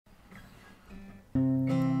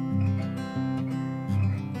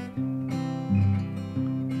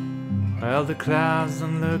Well, the clouds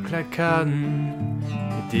don't look like cotton,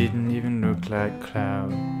 it didn't even look like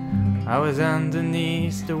cloud. I was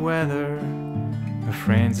underneath the weather, my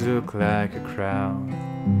friends looked like a crowd.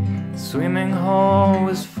 The swimming hole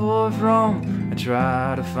was full of rum, I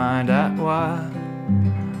tried to find out why.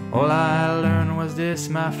 All I learned was this,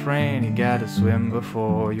 my friend, you gotta swim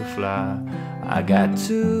before you fly. I got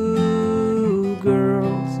two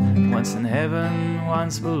girls, once in heaven,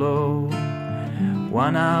 once below.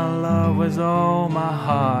 One I love with all my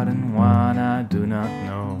heart, and one I do not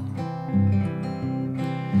know.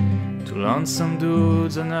 Two lonesome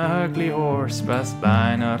dudes on an ugly horse passed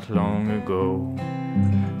by not long ago.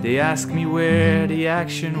 They asked me where the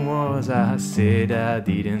action was, I said I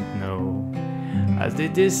didn't know. As they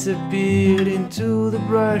disappeared into the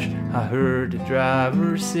brush, I heard the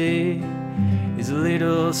driver say, "He's a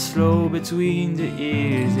little slow between the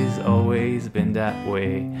ears, he's always been that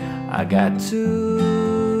way." I got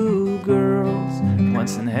two girls,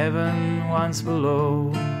 once in heaven, once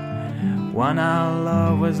below. One I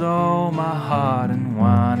love with all my heart, and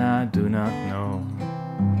one I do not know.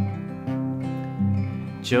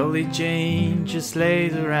 Jolly Jane just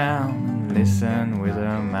lays around and listens with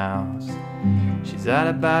her mouth. She's had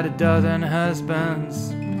about a dozen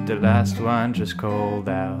husbands, but the last one just called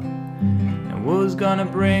out, and was gonna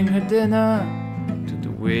bring her dinner to the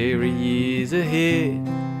weary years ahead.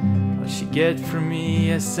 What she get from me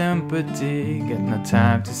is sympathy, got no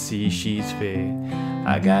time to see she's fed.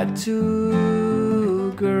 I got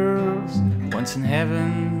two girls, once in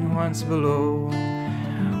heaven, once below.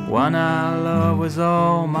 One I love with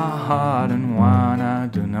all my heart, and one I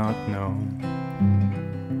do not know.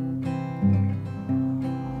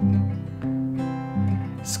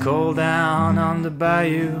 It's cold down on the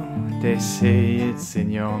bayou, they say it's in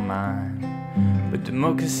your mind, but the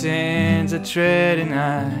moccasins are treading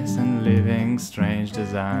ice and living strange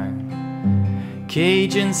design.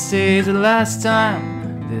 Cajuns say the last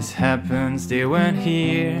time this happens they weren't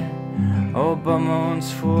here. Oh,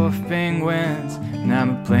 Beaumont's full of penguins, and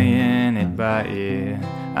I'm playing it by ear.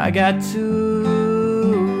 I got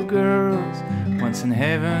two girls, once in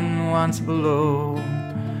heaven, once below.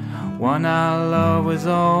 One I love with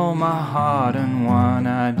all my heart, and one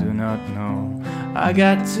I do not know. I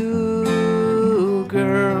got two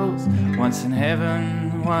girls, once in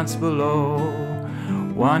heaven, once below.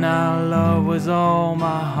 One I love with all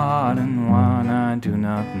my heart, and one I do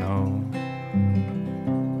not know.